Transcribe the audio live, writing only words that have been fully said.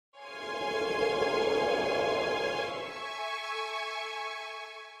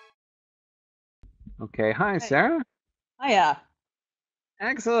Okay. Hi, Hey. Sarah. Hiya.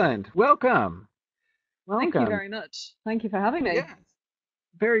 Excellent. Welcome. Thank you Welcome. very much. Thank you for having me. Yes.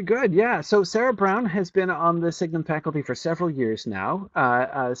 Very good. Yeah. So Sarah Brown has been on the Signum faculty for several years now.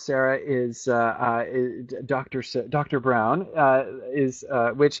 Sarah is Dr. Brown is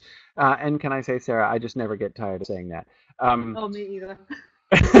which and can I say, Sarah? I just never get tired of saying that. Um, Oh, me either.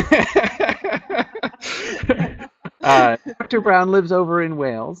 Dr. Brown lives over in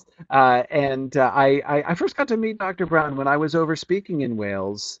Wales, and I first got to meet Dr. Brown when I was over speaking in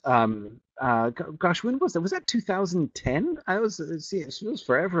Wales. Gosh, when was that? Was that 2010? See, it was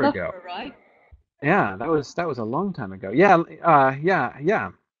forever ago. Loughborough, right? Yeah, that was a long time ago. Yeah, yeah.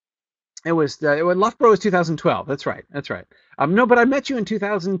 Loughborough was 2012. That's right. That's right. No, but I met you in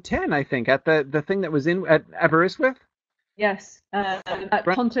 2010, I think, at the thing that was in at Aberystwyth. Yes. At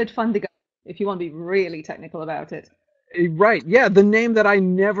Ponted Fundigo, if you want to be really technical about it. Right. Yeah, the name that I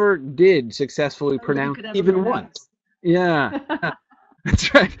never did successfully Nobody pronounce could ever even once. pronounce. Yeah,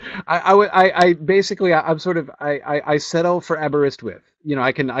 that's right. I basically I'm sort of I settle for Aberystwyth.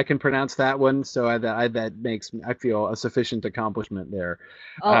 I can pronounce that one, so that makes me I feel a sufficient accomplishment there.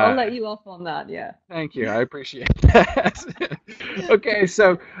 I'll Uh, let you off on that, yeah. Thank you. I appreciate that. Okay,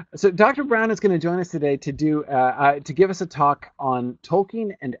 so Dr. Brown is going to join us today to give us a talk on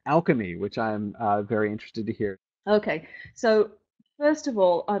Tolkien and alchemy, which I'm very interested to hear. Okay, so first of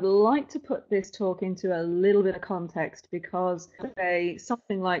all, I'd like to put this talk into a little bit of context because say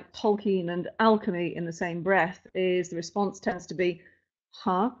something like Tolkien and alchemy in the same breath is the response tends to be,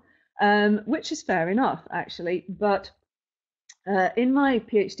 huh? Which is fair enough, actually. But in my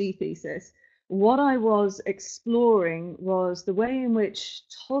PhD thesis, what I was exploring was the way in which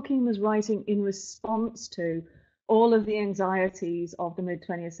Tolkien was writing in response to all of the anxieties of the mid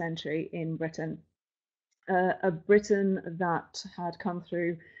 20th century in Britain, a Britain that had come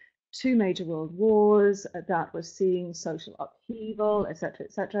through two major world wars, that was seeing social upheaval, etc.,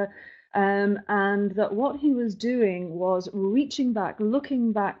 etc., and that what he was doing was reaching back,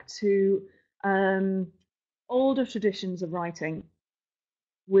 looking back to um, older traditions of writing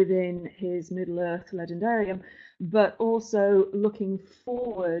within his Middle Earth legendarium, but also looking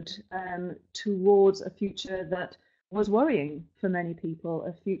forward towards a future that was worrying for many people,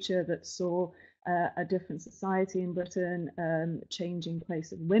 a future that saw a different society in Britain, changing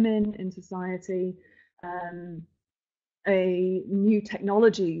place of women in society, um, a new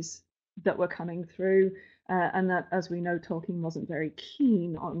technologies that were coming through, and that, as we know, Tolkien wasn't very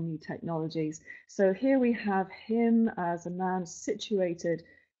keen on new technologies. So here we have him as a man situated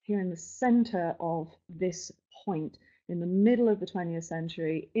here in the center of this point, in the middle of the 20th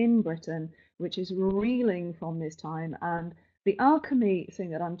century in Britain, which is reeling from this time. And the alchemy thing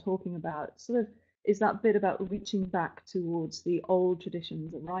that I'm talking about sort of is that bit about reaching back towards the old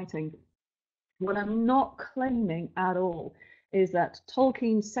traditions of writing. What I'm not claiming at all is that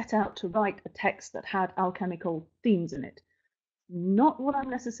Tolkien set out to write a text that had alchemical themes in it. Not what I'm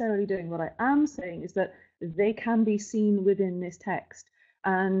necessarily doing. What I am saying is that they can be seen within this text.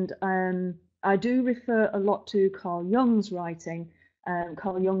 And I do refer a lot to Carl Jung's writing.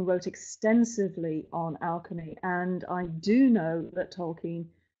 Carl Jung wrote extensively on alchemy, and I do know that Tolkien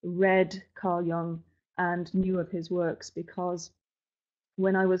read Carl Jung and knew of his works because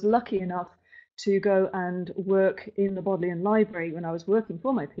when I was lucky enough to go and work in the Bodleian Library when I was working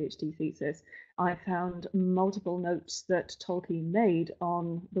for my PhD thesis, I found multiple notes that Tolkien made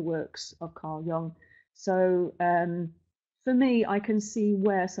on the works of Carl Jung. So for me, I can see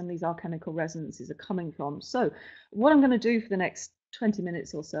where some of these alchemical resonances are coming from. So what I'm going to do for the next 20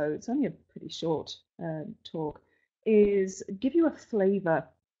 minutes or so, it's only a pretty short talk, is give you a flavor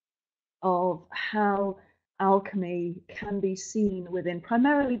of how alchemy can be seen within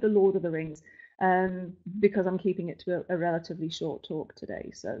primarily the Lord of the Rings, because I'm keeping it to a relatively short talk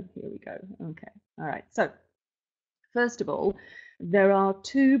today. So here we go. Okay. All right. So first of all, there are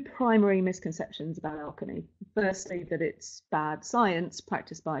two primary misconceptions about alchemy. Firstly, that it's bad science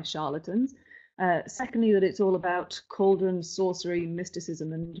practiced by charlatans. Secondly, that it's all about cauldrons, sorcery,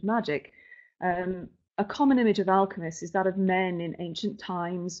 mysticism, and magic. A common image of alchemists is that of men in ancient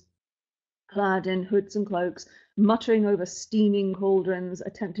times clad in hoods and cloaks, muttering over steaming cauldrons,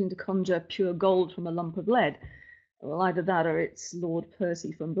 attempting to conjure pure gold from a lump of lead. Well, either that or it's Lord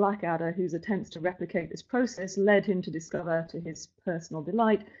Percy from Blackadder, whose attempts to replicate this process led him to discover, to his personal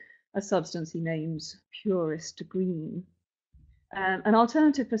delight, a substance he names purest green. An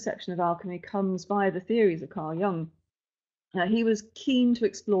alternative perception of alchemy comes via the theories of Carl Jung. He was keen to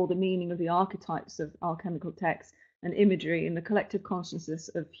explore the meaning of the archetypes of alchemical texts and imagery in the collective consciousness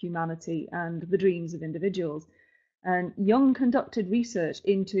of humanity and the dreams of individuals. And Jung conducted research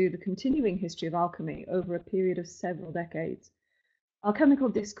into the continuing history of alchemy over a period of several decades. Alchemical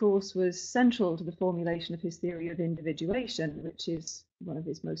discourse was central to the formulation of his theory of individuation, which is one of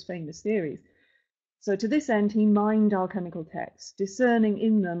his most famous theories. So to this end, he mined alchemical texts, discerning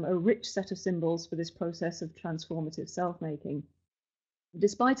in them a rich set of symbols for this process of transformative self-making.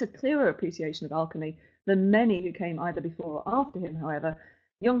 Despite a clearer appreciation of alchemy than many who came either before or after him, however,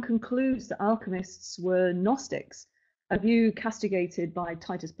 Jung concludes that alchemists were Gnostics, a view castigated by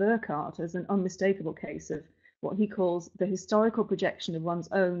Titus Burckhardt as an unmistakable case of what he calls the historical projection of one's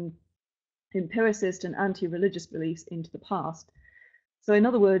own empiricist and anti-religious beliefs into the past. So in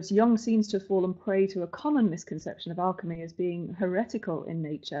other words, Jung seems to have fallen prey to a common misconception of alchemy as being heretical in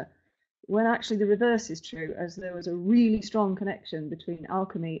nature, when actually the reverse is true, as there was a really strong connection between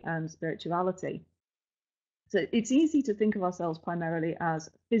alchemy and spirituality. So it's easy to think of ourselves primarily as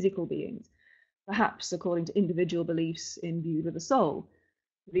physical beings, perhaps according to individual beliefs imbued with a soul.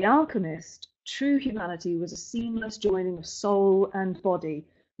 For the alchemist, true humanity was a seamless joining of soul and body,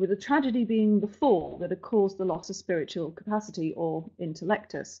 with the tragedy being the fall that had caused the loss of spiritual capacity or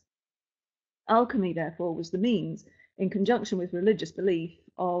intellectus. Alchemy, therefore, was the means, in conjunction with religious belief,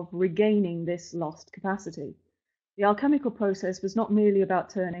 of regaining this lost capacity. The alchemical process was not merely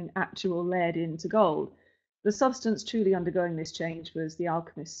about turning actual lead into gold. The substance truly undergoing this change was the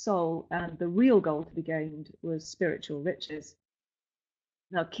alchemist's soul, and the real gold to be gained was spiritual riches.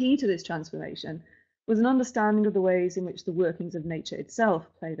 Now, key to this transformation was an understanding of the ways in which the workings of nature itself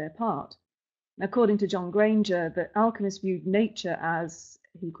play their part. According to John Granger, the alchemist viewed nature as,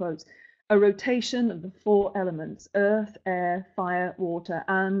 he quotes, a rotation of the four elements, earth, air, fire, water,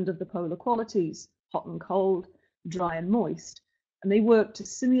 and of the polar qualities, hot and cold, dry and moist. And they worked to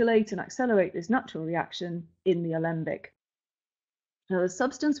simulate and accelerate this natural reaction in the alembic. Now, the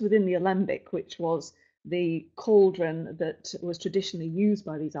substance within the alembic, which was the cauldron that was traditionally used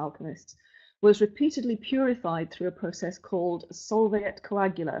by these alchemists, was repeatedly purified through a process called solvare et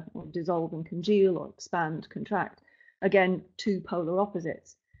coagula, or dissolve and congeal, or expand, contract. Again, two polar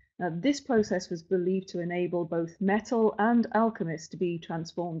opposites. Now, this process was believed to enable both metal and alchemists to be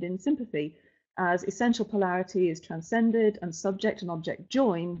transformed in sympathy, as essential polarity is transcended and subject and object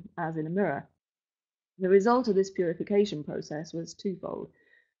join, as in a mirror. The result of this purification process was twofold.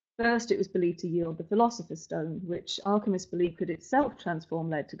 First, it was believed to yield the philosopher's stone, which alchemists believed could itself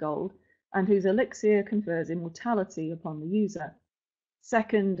transform lead to gold, and whose elixir confers immortality upon the user.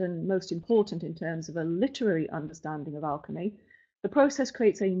 Second, and most important in terms of a literary understanding of alchemy, the process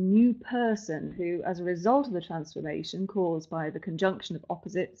creates a new person who, as a result of the transformation caused by the conjunction of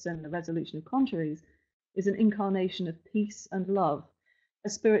opposites and the resolution of contraries, is an incarnation of peace and love, a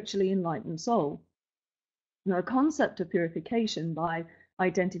spiritually enlightened soul. Now, the concept of purification by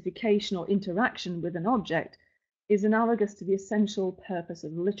identification or interaction with an object is analogous to the essential purpose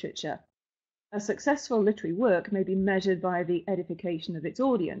of literature. A successful literary work may be measured by the edification of its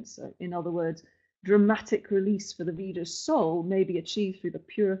audience. In other words, dramatic release for the reader's soul may be achieved through the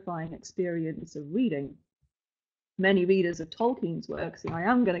purifying experience of reading. Many readers of Tolkien's works, and I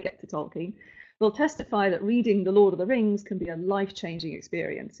am going to get to Tolkien, will testify that reading The Lord of the Rings can be a life-changing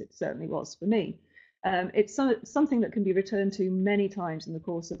experience. It certainly was for me. It's something that can be returned to many times in the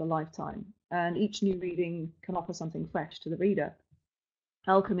course of a lifetime, and each new reading can offer something fresh to the reader.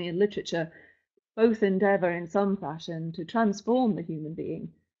 Alchemy and literature both endeavour in some fashion to transform the human being.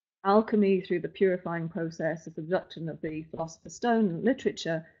 Alchemy through the purifying process of the production of the philosopher's stone, and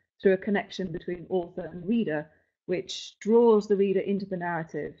literature through a connection between author and reader, which draws the reader into the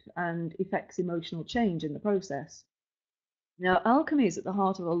narrative and effects emotional change in the process. Now, alchemy is at the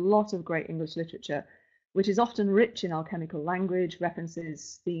heart of a lot of great English literature, which is often rich in alchemical language,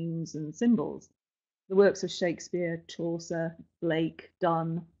 references, themes, and symbols. The works of Shakespeare, Chaucer, Blake,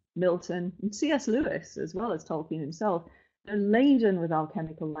 Donne, Milton, and C.S. Lewis, as well as Tolkien himself, are laden with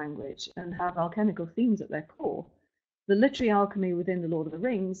alchemical language and have alchemical themes at their core. The literary alchemy within The Lord of the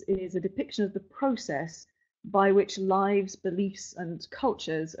Rings is a depiction of the process by which lives, beliefs, and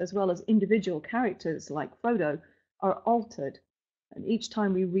cultures, as well as individual characters like Frodo, are altered. And each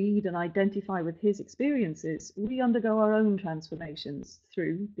time we read and identify with his experiences, we undergo our own transformations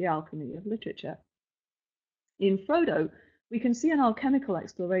through the alchemy of literature. In Frodo, we can see an alchemical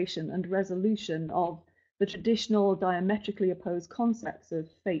exploration and resolution of the traditional diametrically opposed concepts of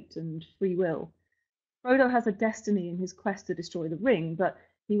fate and free will. Frodo has a destiny in his quest to destroy the ring, but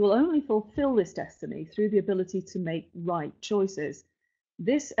he will only fulfill this destiny through the ability to make right choices.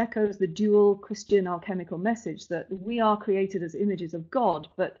 This echoes the dual Christian alchemical message that we are created as images of God,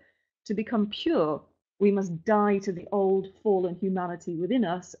 but to become pure, we must die to the old fallen humanity within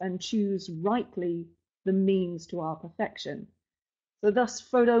us and choose rightly the means to our perfection. So thus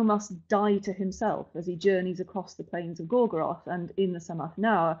Frodo must die to himself as he journeys across the plains of Gorgoroth and in the Samath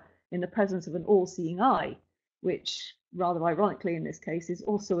Nour in the presence of an all-seeing eye, which, rather ironically in this case, is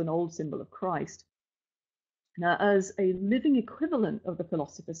also an old symbol of Christ. Now, as a living equivalent of the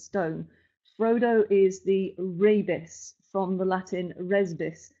Philosopher's Stone, Frodo is the rebis, from the Latin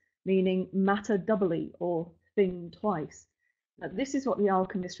resbis, meaning matter doubly or thing twice. Now, this is what the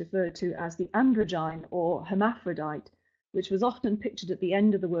alchemists referred to as the androgyne or hermaphrodite, which was often pictured at the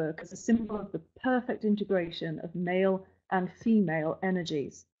end of the work as a symbol of the perfect integration of male and female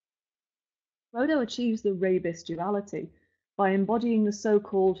energies. Frodo achieves the rebis duality by embodying the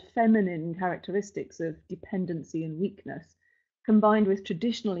so-called feminine characteristics of dependency and weakness, combined with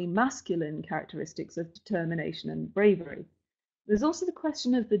traditionally masculine characteristics of determination and bravery. There's also the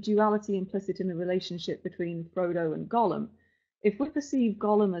question of the duality implicit in the relationship between Frodo and Gollum. If we perceive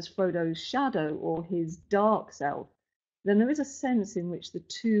Gollum as Frodo's shadow or his dark self, then there is a sense in which the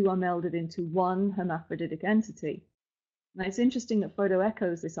two are melded into one hermaphroditic entity. Now, it's interesting that Frodo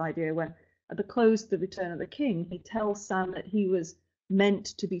echoes this idea when, at the close of the Return of the King, he tells Sam that he was meant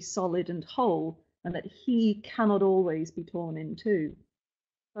to be solid and whole, and that he cannot always be torn in two.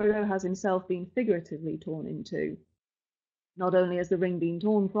 Frodo has himself been figuratively torn in two. Not only has the ring been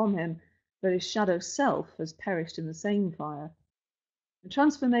torn from him, but his shadow self has perished in the same fire. The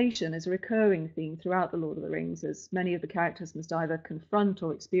transformation is a recurring theme throughout The Lord of the Rings, as many of the characters must either confront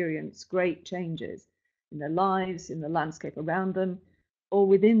or experience great changes in their lives, in the landscape around them, or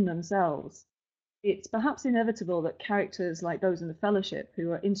within themselves. It's perhaps inevitable that characters like those in the Fellowship, who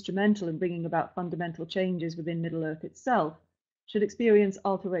are instrumental in bringing about fundamental changes within Middle-earth itself, should experience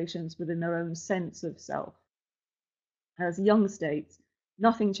alterations within their own sense of self. As Young states,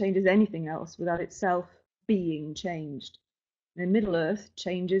 nothing changes anything else without itself being changed. In Middle-earth,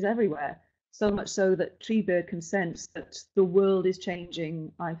 change is everywhere, so much so that Treebeard can sense that the world is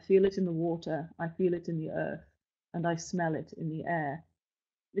changing. I feel it in the water, I feel it in the earth, and I smell it in the air.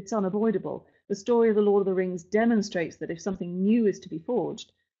 It's unavoidable. The story of The Lord of the Rings demonstrates that if something new is to be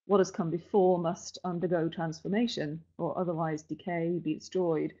forged, what has come before must undergo transformation, or otherwise decay, be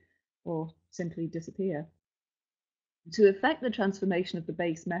destroyed, or simply disappear. To effect the transformation of the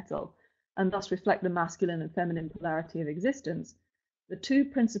base metal, and thus reflect the masculine and feminine polarity of existence, the two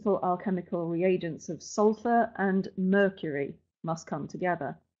principal alchemical reagents of sulfur and mercury must come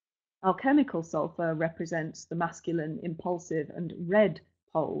together. Alchemical sulfur represents the masculine, impulsive, and red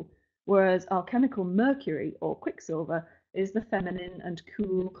pole, whereas alchemical mercury, or quicksilver, is the feminine and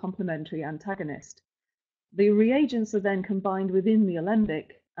cool complementary antagonist. The reagents are then combined within the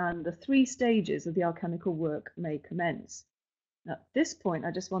alembic, and the three stages of the alchemical work may commence. Now, at this point,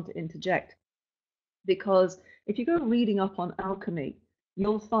 I just want to interject, because if you go reading up on alchemy,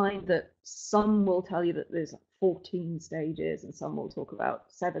 you'll find that some will tell you that there's 14 stages, and some will talk about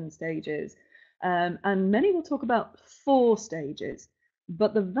 7 stages, and many will talk about 4 stages.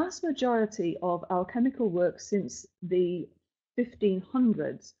 But the vast majority of alchemical work since the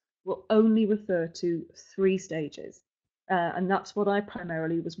 1500s will only refer to 3 stages. And that's what I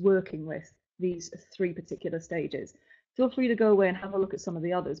primarily was working with, these 3 particular stages. Feel free to go away and have a look at some of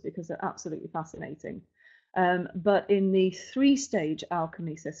the others because they're absolutely fascinating. But in the 3-stage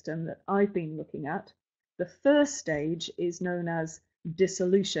alchemy system that I've been looking at, the first stage is known as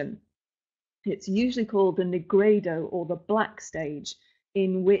dissolution. It's usually called the nigredo, or the black stage,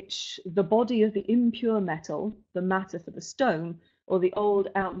 in which the body of the impure metal, the matter for the stone, or the old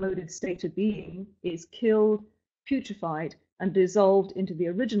outmoded state of being, is killed, putrefied, and dissolved into the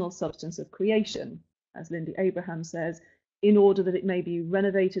original substance of creation, as Lindy Abraham says, in order that it may be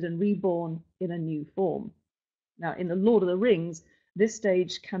renovated and reborn in a new form. Now, in The Lord of the Rings, this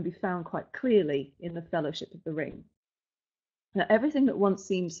stage can be found quite clearly in the Fellowship of the Ring. Now, everything that once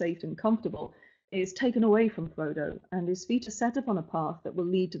seemed safe and comfortable is taken away from Frodo, and his feet are set upon a path that will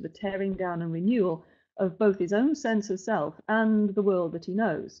lead to the tearing down and renewal of both his own sense of self and the world that he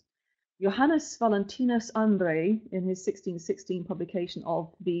knows. Johannes Valentinus André, in his 1616 publication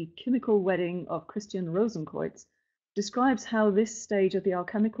of The Chemical Wedding of Christian Rosenkreutz, describes how this stage of the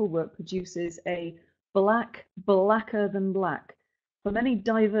alchemical work produces a black blacker than black, for many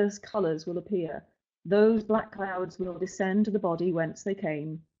diverse colours will appear. Those black clouds will descend to the body whence they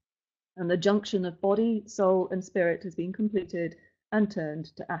came, and the junction of body, soul, and spirit has been completed and turned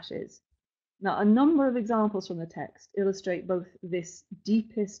to ashes. Now, a number of examples from the text illustrate both this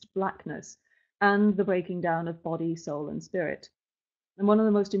deepest blackness and the breaking down of body, soul, and spirit. And one of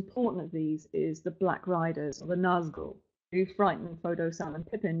the most important of these is the Black Riders, or the Nazgul, who frighten Frodo, Sam, and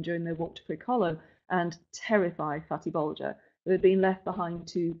Pippin during their walk to Crick Hollow and terrify Fatty Bolger, who had been left behind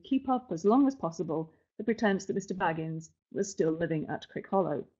to keep up as long as possible the pretense that Mr. Baggins was still living at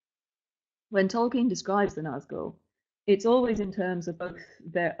Crickhollow. When Tolkien describes the Nazgul, it's always in terms of both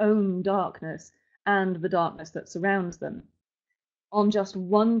their own darkness and the darkness that surrounds them. On just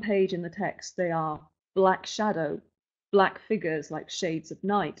one page in the text, they are black shadow, black figures like shades of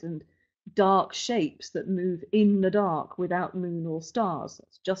night, and dark shapes that move in the dark without moon or stars.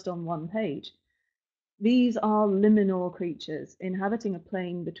 That's just on one page. These are liminal creatures inhabiting a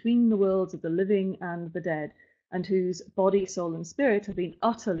plane between the worlds of the living and the dead, and whose body, soul, and spirit have been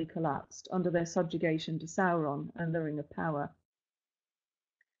utterly collapsed under their subjugation to Sauron and the Ring of Power.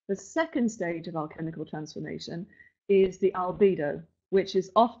 The second stage of alchemical transformation is the albedo, which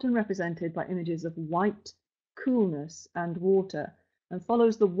is often represented by images of white, coolness, and water, and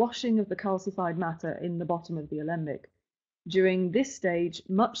follows the washing of the calcified matter in the bottom of the alembic. During this stage,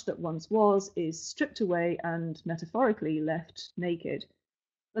 much that once was is stripped away and metaphorically left naked.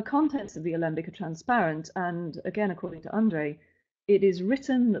 The contents of the alembic are transparent, and again, according to Andre, it is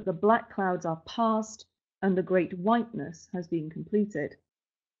written that the black clouds are past and the great whiteness has been completed.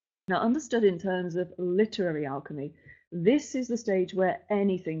 Now, understood in terms of literary alchemy, this is the stage where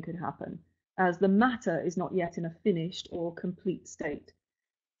anything could happen, as the matter is not yet in a finished or complete state.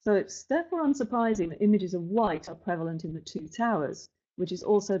 So it's therefore unsurprising that images of white are prevalent in the Two Towers, which is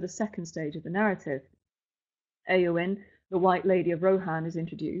also the second stage of the narrative. Eowyn, the White Lady of Rohan, is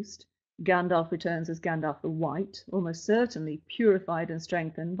introduced. Gandalf returns as Gandalf the White, almost certainly purified and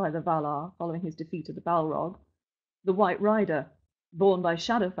strengthened by the Valar following his defeat of the Balrog. The White Rider, born by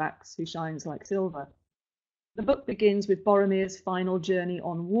Shadowfax, who shines like silver. The book begins with Boromir's final journey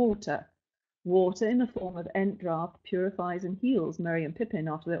on water. Water in the form of Entdrath purifies and heals Merry and Pippin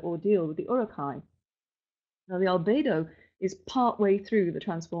after their ordeal with the Uruk-hai. Now, the albedo is partway through the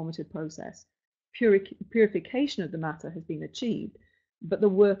transformative process. Purification of the matter has been achieved, but the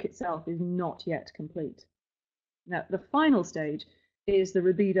work itself is not yet complete. Now, the final stage is the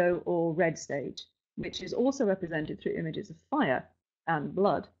rubedo or red stage, which is also represented through images of fire and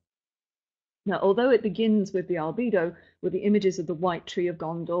blood. Now, although it begins with the albedo, with the images of the White Tree of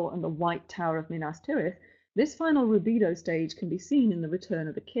Gondor and the White Tower of Minas Tirith, this final rubedo stage can be seen in the Return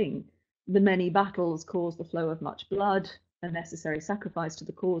of the King. The many battles cause the flow of much blood, a necessary sacrifice to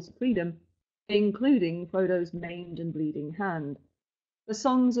the cause of freedom, including Frodo's maimed and bleeding hand. The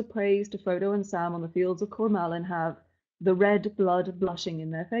songs of praise to Frodo and Sam on the fields of Cormallen have the red blood blushing in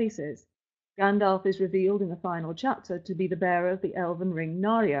their faces. Gandalf is revealed in the final chapter to be the bearer of the elven ring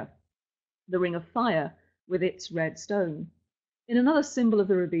Narya, the ring of fire with its red stone. In another symbol of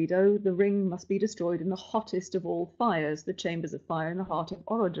the rubedo, the ring must be destroyed in the hottest of all fires, the chambers of fire in the heart of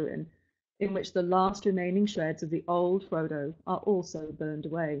Orodruin, in which the last remaining shreds of the old Frodo are also burned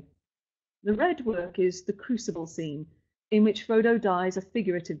away. The red work is the crucible scene, in which Frodo dies a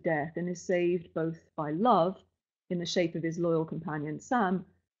figurative death and is saved both by love, in the shape of his loyal companion Sam,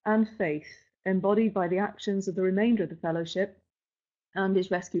 and faith, embodied by the actions of the remainder of the Fellowship, and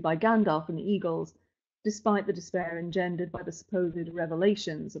is rescued by Gandalf and the Eagles, despite the despair engendered by the supposed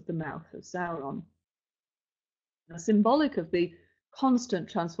revelations of the mouth of Sauron. Now, symbolic of the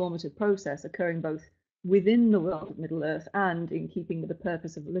constant transformative process occurring both within the world of Middle-earth and, in keeping with the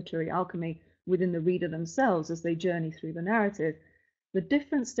purpose of literary alchemy, within the reader themselves as they journey through the narrative, the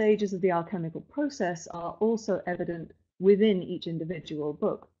different stages of the alchemical process are also evident within each individual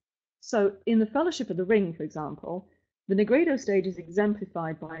book. So, in the Fellowship of the Ring, for example, the Negredo stage is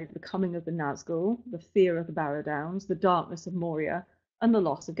exemplified by the coming of the Nazgul, the fear of the Barrow-downs, the darkness of Moria, and the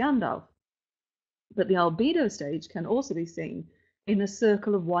loss of Gandalf. But the albedo stage can also be seen in the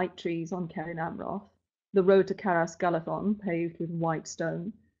circle of white trees on Carin Amroth, the road to Caras Galadhon paved with white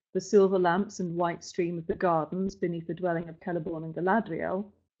stone, the silver lamps and white stream of the gardens beneath the dwelling of Celeborn and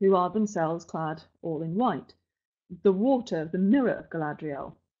Galadriel, who are themselves clad all in white, the water, the mirror of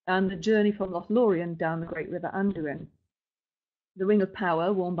Galadriel, and the journey from Lothlorien down the great river Anduin. The ring of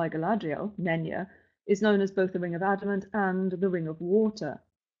power worn by Galadriel, Nenya, is known as both the ring of adamant and the ring of water.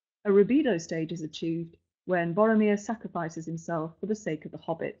 A rubedo stage is achieved when Boromir sacrifices himself for the sake of the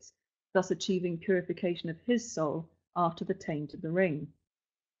hobbits, thus achieving purification of his soul after the taint of the ring.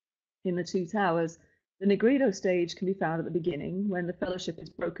 In the Two Towers, the Negredo stage can be found at the beginning, when the Fellowship is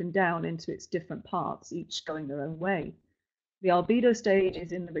broken down into its different parts, each going their own way. The albedo stage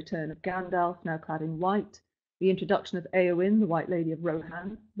is in the return of Gandalf, now clad in white, the introduction of Eowyn, the White Lady of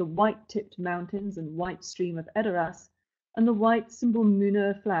Rohan, the white-tipped mountains and white stream of Edoras, and the white symbol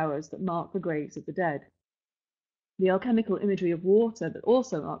Munir flowers that mark the graves of the dead. The alchemical imagery of water that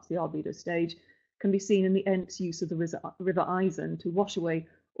also marks the albedo stage can be seen in the Ent's use of the river Isen to wash away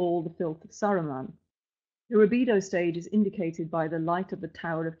all the filth of Saruman. The libido stage is indicated by the light of the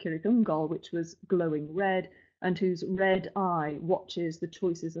Tower of Cirith Ungol, which was glowing red, and whose red eye watches the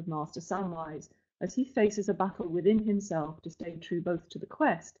choices of Master Samwise as he faces a battle within himself to stay true both to the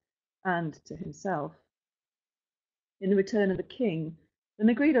quest and to himself. In The Return of the King, the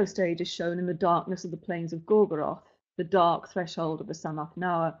Negredo stage is shown in the darkness of the plains of Gorgoroth, the dark threshold of the Samath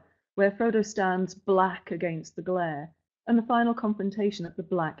Naur, where Frodo stands black against the glare, and the final confrontation at the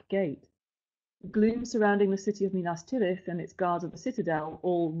Black Gate. The gloom surrounding the city of Minas Tirith and its guards of the citadel,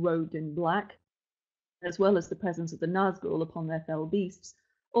 all robed in black, as well as the presence of the Nazgul upon their fell beasts,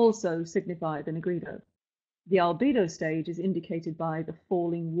 also signify the Negredo. The albedo stage is indicated by the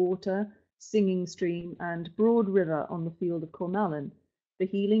falling water, singing stream, and broad river on the field of Cornallen, the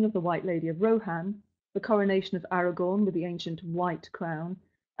healing of the White Lady of Rohan, the coronation of Aragorn with the ancient white crown,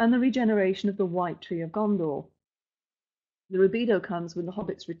 and the regeneration of the White Tree of Gondor. The libido comes when the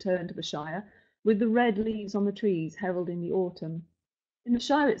hobbits return to the Shire, with the red leaves on the trees heralding the autumn. In the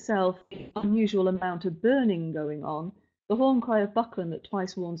Shire itself, the unusual amount of burning going on, the horn cry of Buckland that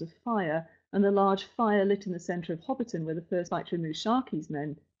twice warns of fire, and the large fire lit in the centre of Hobbiton where the first fight to remove Sharky's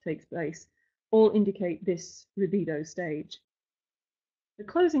men takes place, all indicate this libido stage. The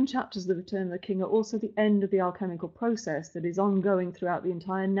closing chapters of The Return of the King are also the end of the alchemical process that is ongoing throughout the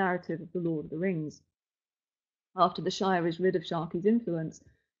entire narrative of The Lord of the Rings. After the Shire is rid of Sharky's influence,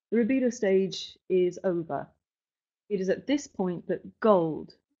 the libido stage is over. It is at this point that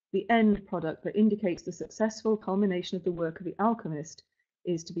gold, the end product that indicates the successful culmination of the work of the alchemist,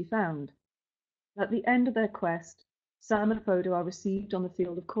 is to be found. At the end of their quest, Sam and Frodo are received on the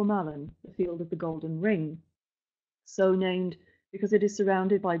field of Cornallen, the field of the Golden Ring, so named because it is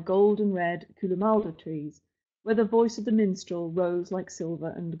surrounded by gold and red Culumalda trees, where the voice of the minstrel rose like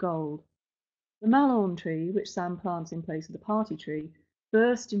silver and gold. The Malorn tree, which Sam plants in place of the party tree,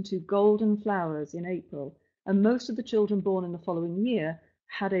 burst into golden flowers in April, and most of the children born in the following year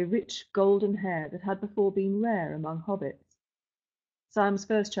had a rich golden hair that had before been rare among hobbits. Sam's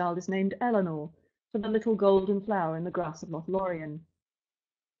first child is named Eleanor, for the little golden flower in the grass of Lothlorien.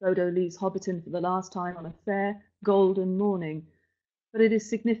 Frodo leaves Hobbiton for the last time on a fair, golden morning, but it is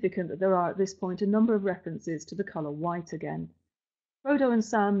significant that there are at this point a number of references to the colour white again. Frodo and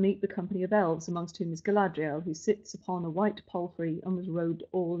Sam meet the company of elves, amongst whom is Galadriel, who sits upon a white palfrey and was robed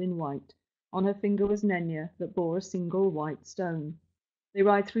all in white. On her finger was Nenya, that bore a single white stone. They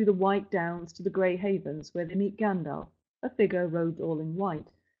ride through the white downs to the grey havens, where they meet Gandalf, a figure robed all in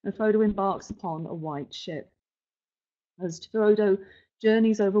white, and Frodo embarks upon a white ship. As Frodo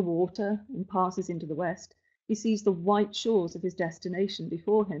journeys over water and passes into the west, he sees the white shores of his destination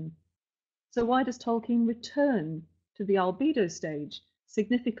before him. So why does Tolkien return to the albedo stage,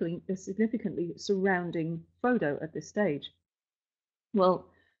 significantly surrounding Frodo at this stage? Well,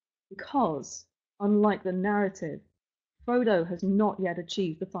 because, unlike the narrative, Frodo has not yet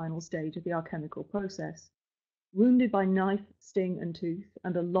achieved the final stage of the alchemical process. Wounded by knife, sting, and tooth,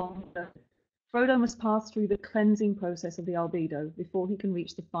 and a long journey, Frodo must pass through the cleansing process of the albedo before he can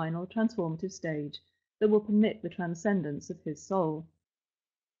reach the final transformative stage that will permit the transcendence of his soul.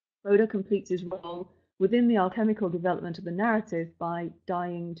 Frodo completes his role within the alchemical development of the narrative by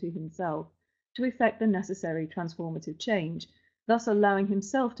dying to himself to effect the necessary transformative change, thus allowing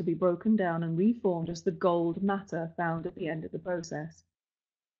himself to be broken down and reformed as the gold matter found at the end of the process.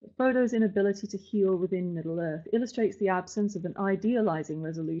 But Frodo's inability to heal within Middle-earth illustrates the absence of an idealizing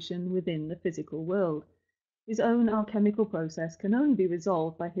resolution within the physical world. His own alchemical process can only be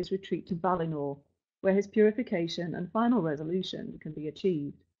resolved by his retreat to Valinor, where his purification and final resolution can be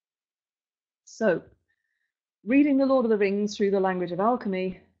achieved. So, reading The Lord of the Rings through the language of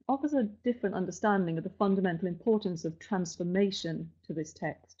alchemy offers a different understanding of the fundamental importance of transformation to this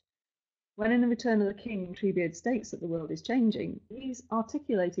text. When in The Return of the King, Treebeard states that the world is changing, he's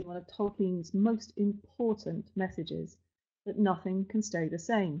articulating one of Tolkien's most important messages, that nothing can stay the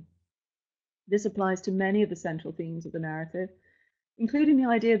same. This applies to many of the central themes of the narrative, including the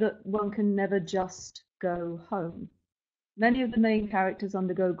idea that one can never just go home. Many of the main characters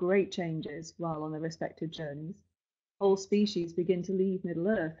undergo great changes while on their respective journeys. Whole species begin to leave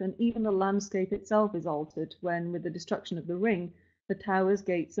Middle-earth, and even the landscape itself is altered when, with the destruction of the ring, the towers,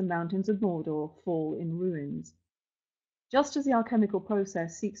 gates, and mountains of Mordor fall in ruins. Just as the alchemical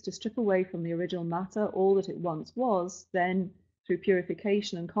process seeks to strip away from the original matter all that it once was, then, through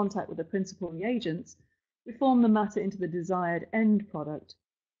purification and contact with the principal reagents, reform the matter into the desired end product,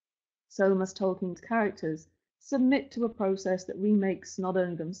 so must Tolkien's characters submit to a process that remakes not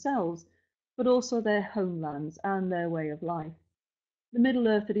only themselves, but also their homelands and their way of life. The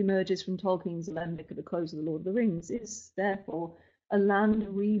Middle-earth that emerges from Tolkien's alembic at the close of The Lord of the Rings is, therefore, a land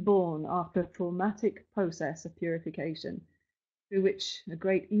reborn after a traumatic process of purification, through which a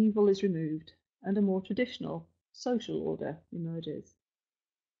great evil is removed and a more traditional social order emerges.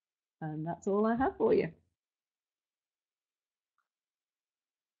 And that's all I have for you.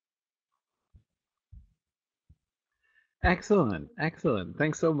 Excellent, excellent.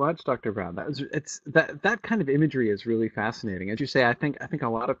 Thanks so much, Dr. Brown. That kind of imagery is really fascinating. As you say, I think a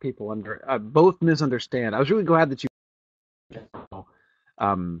lot of people both misunderstand. I was really glad that you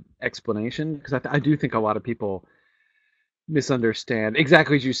explanation because I do think a lot of people misunderstand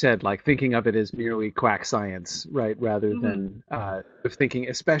exactly as you said, like thinking of it as merely quack science, right, rather Mm-hmm. than thinking,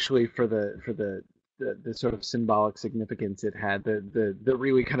 especially for the sort of symbolic significance it had, the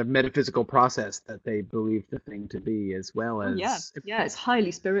really kind of metaphysical process that they believed the thing to be, as well Oh yeah, as yeah, it's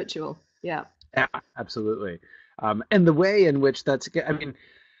highly spiritual. Yeah. yeah, absolutely, and the way in which I mean,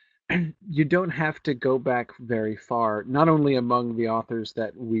 you don't have to go back very far, not only among the authors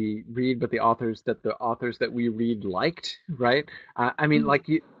that we read, but the authors that we read liked, right? I mean, Mm. like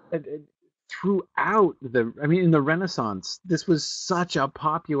throughout I mean, in the Renaissance, this was such a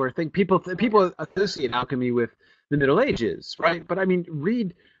popular thing. Oh yeah. People associate alchemy with the Middle Ages, right? But I mean,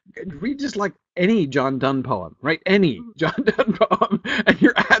 read just like any John Donne poem, right? Any Mhm. John Donne poem, and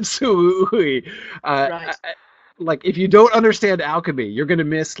you're absolutely Right. like if you don't understand alchemy, you're going to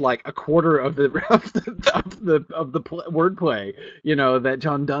miss like a quarter of the wordplay, that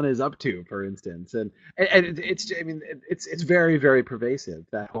John Donne is up to, for instance. And it's I mean it's very very pervasive,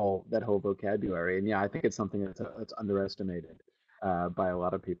 that whole vocabulary. And yeah, I think it's something that's underestimated by a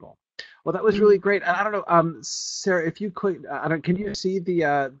lot of people. Well, that was really Mm. great. And I don't know, Sarah, if you could, I don't, can you see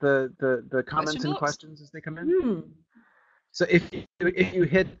the Question comments and box. questions as they come in? Hmm. So if you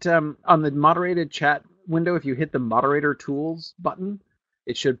hit on the moderated chat window, if you hit the moderator tools button,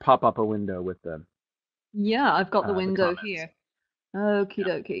 it should pop up a window with Yeah, I've got the the window comments. here. Okie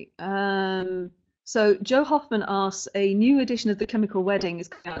dokie. So Joe Hoffman asks, a new edition of The Chemical Wedding is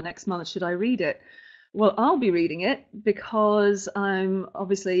coming out next month. Should I read it? Well, I'll be reading it because I'm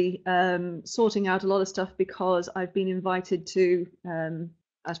obviously sorting out a lot of stuff because I've been invited to,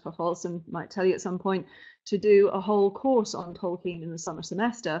 as Prof. Olson might tell you at some point, to do a whole course on Tolkien in the summer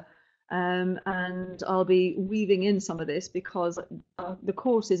semester. And I'll be weaving in some of this because the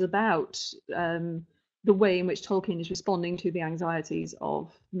course is about the way in which Tolkien is responding to the anxieties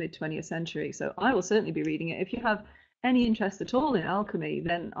of mid 20th century. So I will certainly be reading it. If you have any interest at all in alchemy,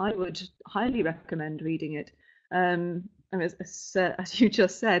 then I would highly recommend reading it. And as you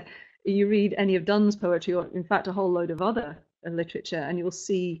just said, you read any of Donne's poetry, or in fact a whole load of other literature, and you'll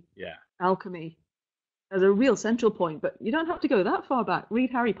see Yeah. alchemy as a real central point. But you don't have to go that far back. Read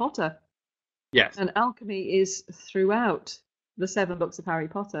Harry Potter, Yes. and alchemy is throughout the 7 books of Harry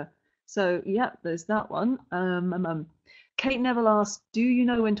Potter. So, yeah, there's that one. Kate Neville asked, do you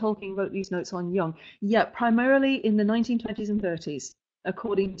know when Tolkien wrote these notes on Young? Yeah, primarily in the 1920s and 30s,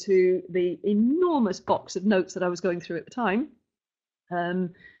 according to the enormous box of notes that I was going through at the time.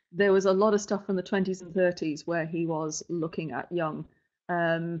 There was a lot of stuff from the 20s and 30s where he was looking at Young.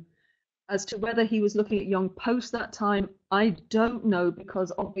 Um, as to whether he was looking at Young post that time, I don't know,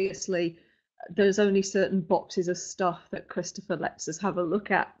 because obviously there's only certain boxes of stuff that Christopher lets us have a look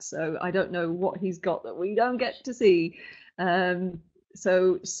at. So I don't know what he's got that we don't get to see. Um,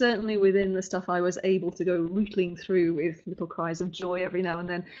 so certainly within the stuff I was able to go rootling through with little cries of joy every now and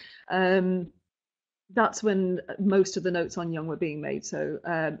then, that's when most of the notes on Young were being made. So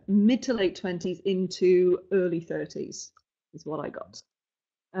mid to late 20s into early 30s is what I got.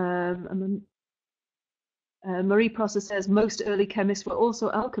 And then Marie Prosser says most early chemists were also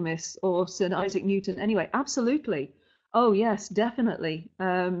alchemists, or Sir Isaac Newton. Anyway, absolutely. Oh yes, definitely.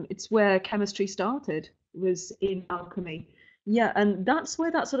 It's where chemistry started, was in alchemy. Yeah, and that's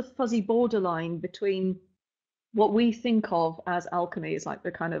where that sort of fuzzy borderline between what we think of as alchemy is like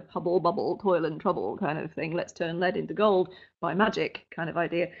the kind of hubble bubble, toil and trouble kind of thing. Let's turn lead into gold by magic kind of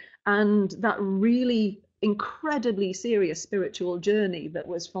idea. And that really incredibly serious spiritual journey that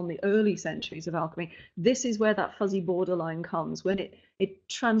was from the early centuries of alchemy. This is where that fuzzy borderline comes, when it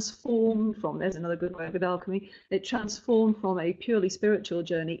transformed from, there's another good word with alchemy, it transformed from a purely spiritual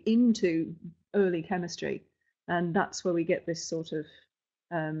journey into early chemistry. And that's where we get this sort of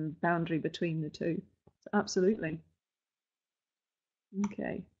boundary between the two. Absolutely.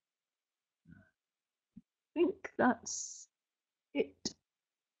 Okay. I think that's it.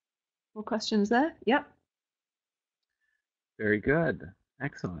 More questions there? Yep. Very good.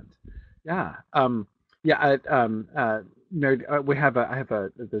 Excellent. Yeah. Yeah. Mary, we have a I have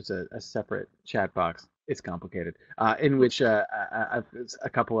a there's a separate chat box It's complicated. In which a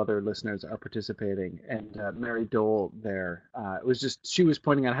couple other listeners are participating, and Mary Dole there was just she was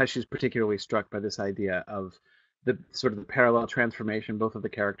pointing out how she was particularly struck by this idea of the sort of the parallel transformation both of the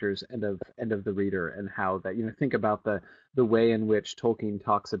characters and of the reader, and how that think about the way in which Tolkien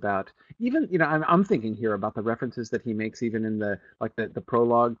talks about even I'm thinking here about the references that he makes even in the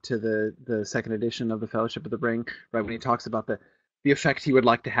prologue to the second edition of the Fellowship of the Ring, right, when he talks about the effect he would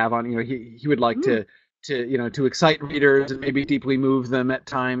like to have on he would like Mm, to excite readers and maybe deeply move them at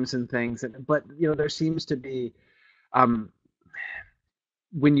times and things. But there seems to be um,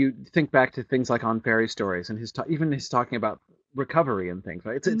 when you think back to things like on fairy stories and even his talking about recovery and things,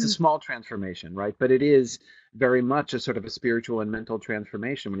 right? It's a mm, small transformation, right? But it is very much a sort of a spiritual and mental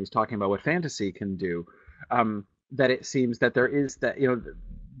transformation when he's talking about what fantasy can do. That it seems that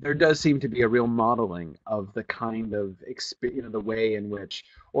there does seem to be a real modeling of the kind of the way in which,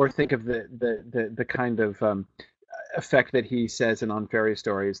 or think of the kind of effect that he says in on fairy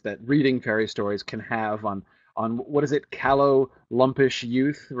stories that reading fairy stories can have on what is it, callow, lumpish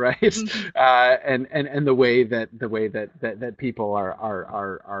youth, right? mhm. And the way that people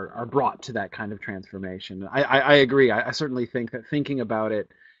are brought to that kind of transformation. I agree. I certainly think that thinking about it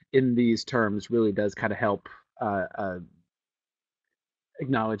in these terms really does kind of help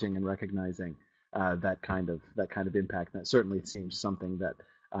acknowledging and recognizing that kind of impact. And that certainly seems something that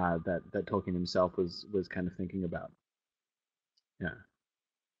Tolkien himself was kind of thinking about. Yeah,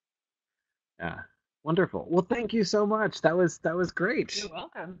 yeah, wonderful. Well, thank you so much. That was You're great.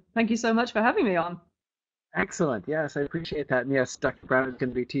 welcome. Thank you so much for having me on. Excellent. Yes, I appreciate that. And yes, Dr. Brown is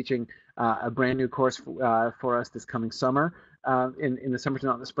going to be teaching a brand new course for us this coming summer. In the summer,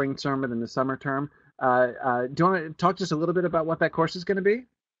 not in the spring term, but in the summer term. Do you want to talk just a little bit about what that course is going to be?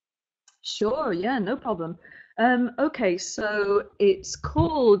 Sure, yeah, no problem. Okay, so it's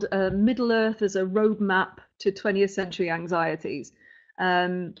called Middle Earth as a Roadmap to 20th Century Anxieties.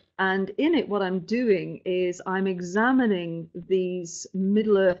 And in it, what I'm doing is I'm examining these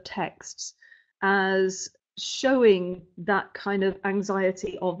Middle Earth texts as showing that kind of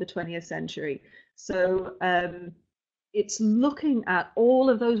anxiety of the 20th century. So it's looking at all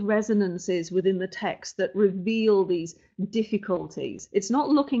of those resonances within the text that reveal these difficulties. It's not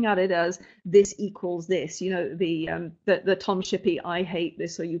looking at it as this equals this, the Tom Shippey, I hate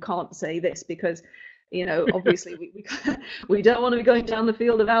this, so you can't say this, because obviously we don't want to be going down the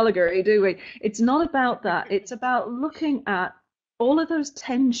field of allegory, do we? It's not about that. It's about looking at all of those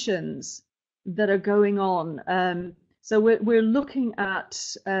tensions that are going on. So we're looking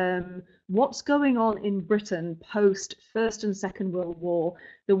at what's going on in Britain post First and Second World War,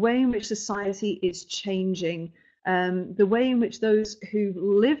 the way in which society is changing, the way in which those who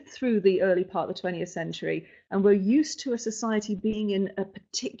lived through the early part of the 20th century and were used to a society being in a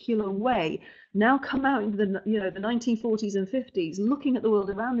particular way now come out into the 1940s and 50s, looking at the world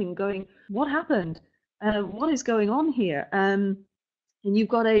around them, going, "What happened? What is going on here?" And you've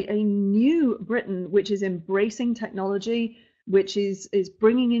got a new Britain which is embracing technology, which is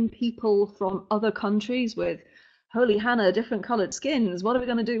bringing in people from other countries with holy Hannah, different coloured skins. What are we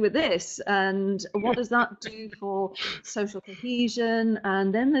going to do with this? And what does that do for social cohesion?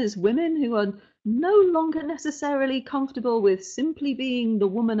 And then there's women who are no longer necessarily comfortable with simply being the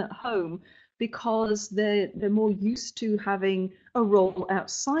woman at home because they're more used to having a role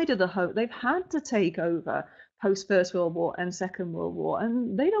outside of the home. They've had to take over post First World War and Second World War,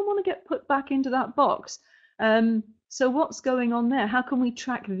 and they don't want to get put back into that box. So what's going on there? How can we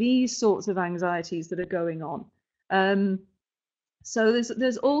track these sorts of anxieties that are going on? Um, so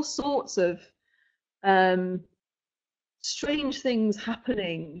there's all sorts of um, strange things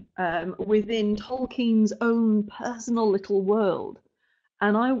happening within Tolkien's own personal little world,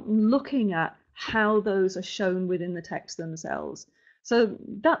 and I'm looking at how those are shown within the text themselves. So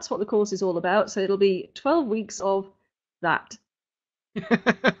that's what the course is all about. So it'll be 12 weeks of that.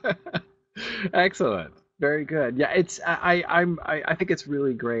 Excellent. Very good. Yeah, I think it's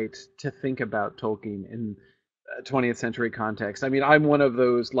really great to think about Tolkien in 20th century context. I mean, I'm one of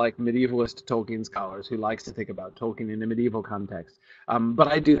those like medievalist Tolkien scholars who likes to think about Tolkien in a medieval context. But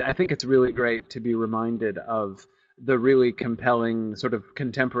I think it's really great to be reminded of the really compelling sort of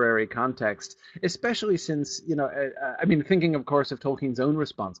contemporary context, especially since, I mean, thinking, of course, of Tolkien's own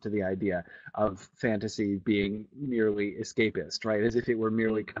response to the idea of fantasy being merely escapist, right? As if it were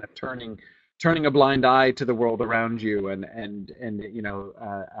merely kind of turning a blind eye to the world around you and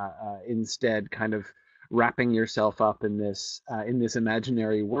instead kind of wrapping yourself up in this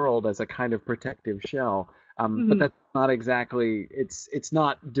imaginary world as a kind of protective shell. But Mhm. that's not exactly it's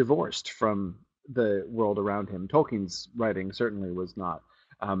not divorced from the world around him. Tolkien's writing certainly was not.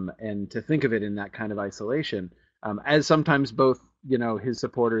 and to think of it in that kind of isolation, as sometimes both his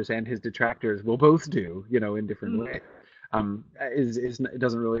supporters and his detractors will both do, in different Mm. ways. Is it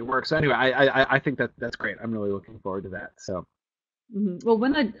doesn't really work. So anyway, I think that's great. I'm really looking forward to that. So Well,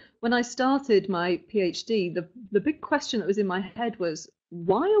 when I started my PhD, the big question that was in my head was,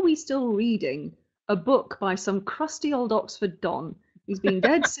 why are we still reading a book by some crusty old Oxford Don who's been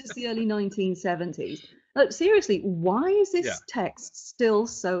dead since the early 1970s? Like, seriously, why is yeah, this text still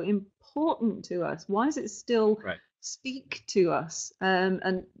so important to us? Why does it still right, speak to us?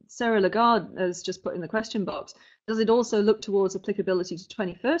 And Sarah Lagarde has just put in the question box, does it also look towards applicability to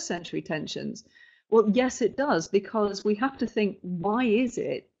 21st century tensions? Well, yes, it does, because we have to think, why is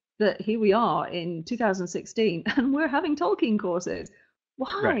it that here we are in 2016 and we're having Tolkien courses?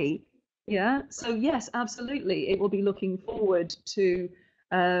 right. Why? Yeah. So yes, absolutely. It will be looking forward to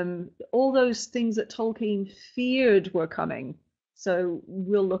all those things that Tolkien feared were coming. So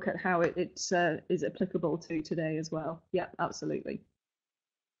we'll look at how it is applicable to today as well. Yeah, absolutely.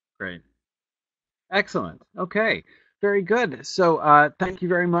 Great. Excellent. Okay. Very good. So thank you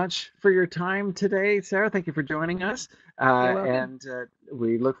very much for your time today, Sarah. Thank you for joining us. You're welcome. And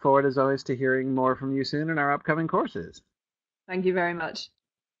we look forward, as always, to hearing more from you soon in our upcoming courses. Thank you very much.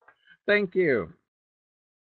 Thank you.